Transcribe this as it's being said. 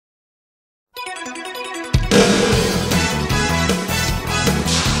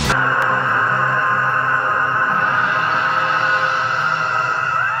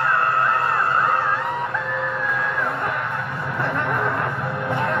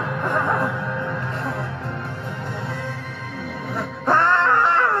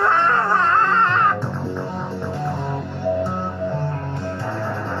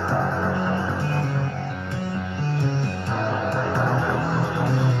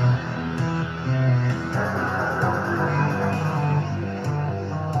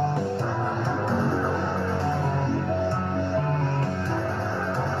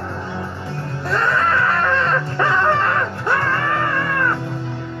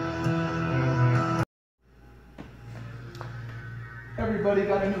everybody,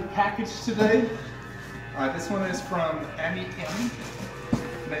 got a new package today. This one is from Amy M.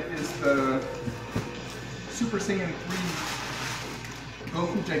 That is the Super Saiyan 3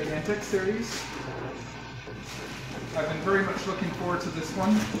 Goku Gigantic series. I've been very much looking forward to this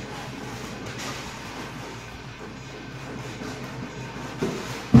one.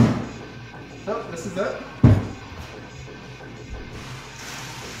 So, this is it.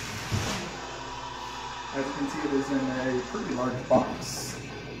 As you can see, it is in a pretty large box.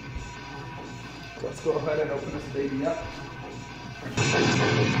 So let's go ahead and open this baby up.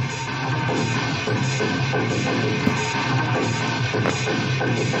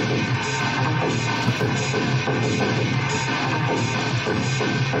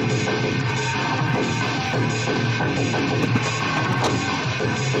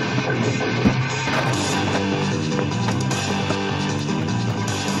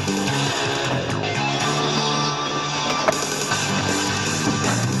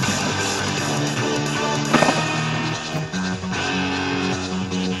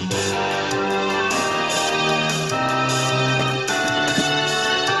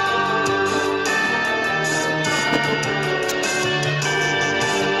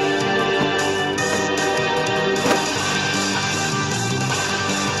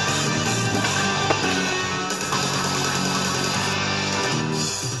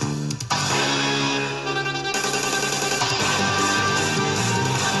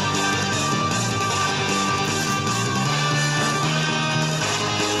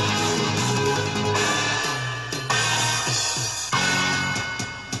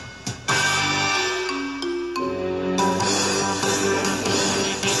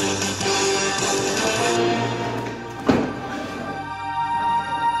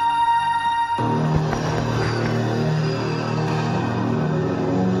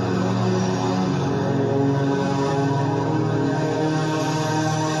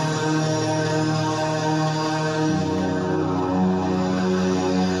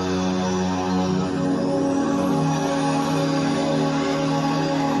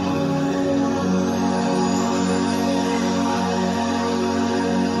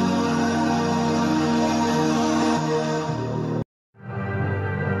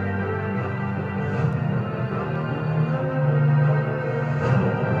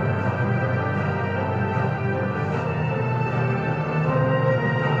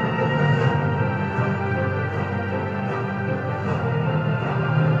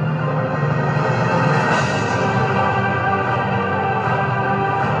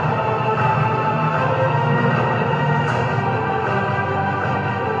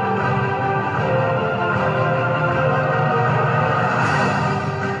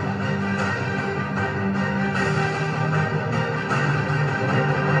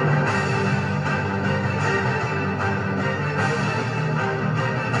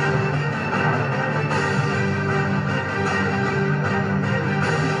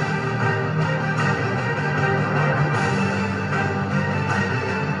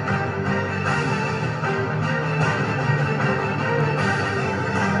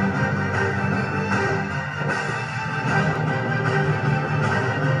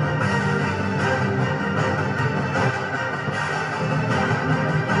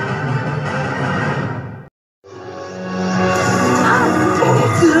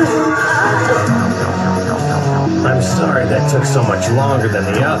 I'm sorry that took so much longer than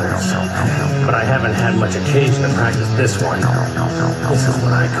the others, but I haven't had much occasion to practice this one. This is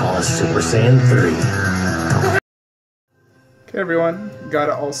what I call a Super Saiyan 3. Okay everyone, got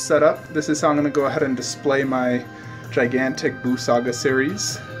it all set up. This is how I'm going to go ahead and display my gigantic Buu Saga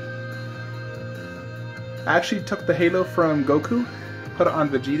series. I actually took the halo from Goku, put it on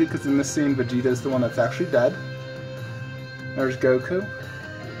Vegeta, because in this scene Vegeta is the one that's actually dead. There's Goku.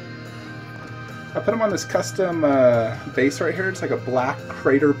 I put him on this custom base right here. It's like a black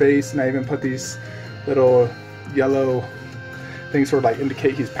crater base, and I even put these little yellow things sort of like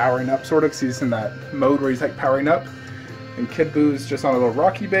indicate he's powering up, sort of, because he's in that mode where he's like powering up. And Kid Buu's just on a little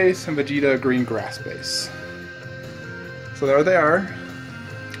rocky base, and Vegeta a green grass base. So there they are.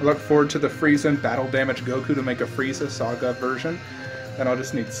 I look forward to the Frieza Battle Damage Goku to make a Frieza Saga version. Then I'll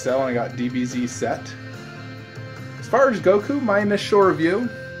just need Cell, and I got DBZ set. As far as Goku, my initial review,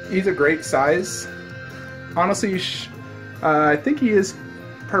 he's a great size. Honestly, I think he is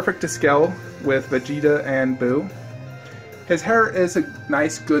perfect to scale with Vegeta and Buu. His hair is a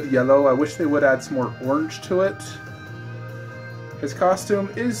nice, good yellow. I wish they would add some more orange to it. His costume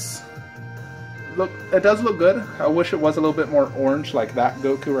is... it does look good. I wish it was a little bit more orange like that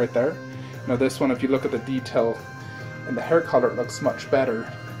Goku right there. Now this one, if you look at the detail and the hair color, it looks much better.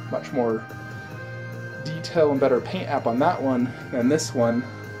 Much more detail and better paint app on that one than this one.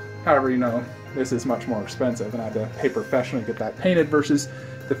 However, you know, this is much more expensive and I had to pay professionally to get that painted versus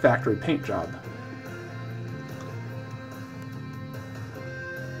the factory paint job.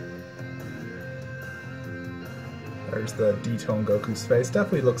 There's the detail on Goku's face.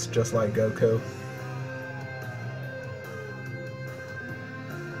 Definitely looks just like Goku.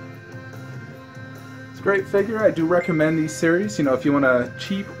 It's a great figure. I do recommend these series. You know, if you want a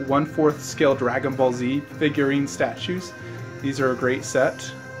cheap 1/4 scale Dragon Ball Z figurine statues, these are a great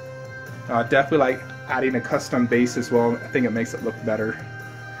set. Definitely like adding a custom base as well. I think it makes it look better.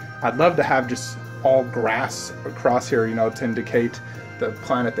 I'd love to have just all grass across here, you know, to indicate the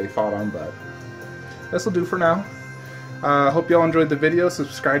planet they fought on, but this will do for now. Hope you all enjoyed the video.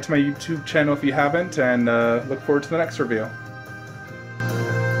 Subscribe to my YouTube channel if you haven't, and look forward to the next review.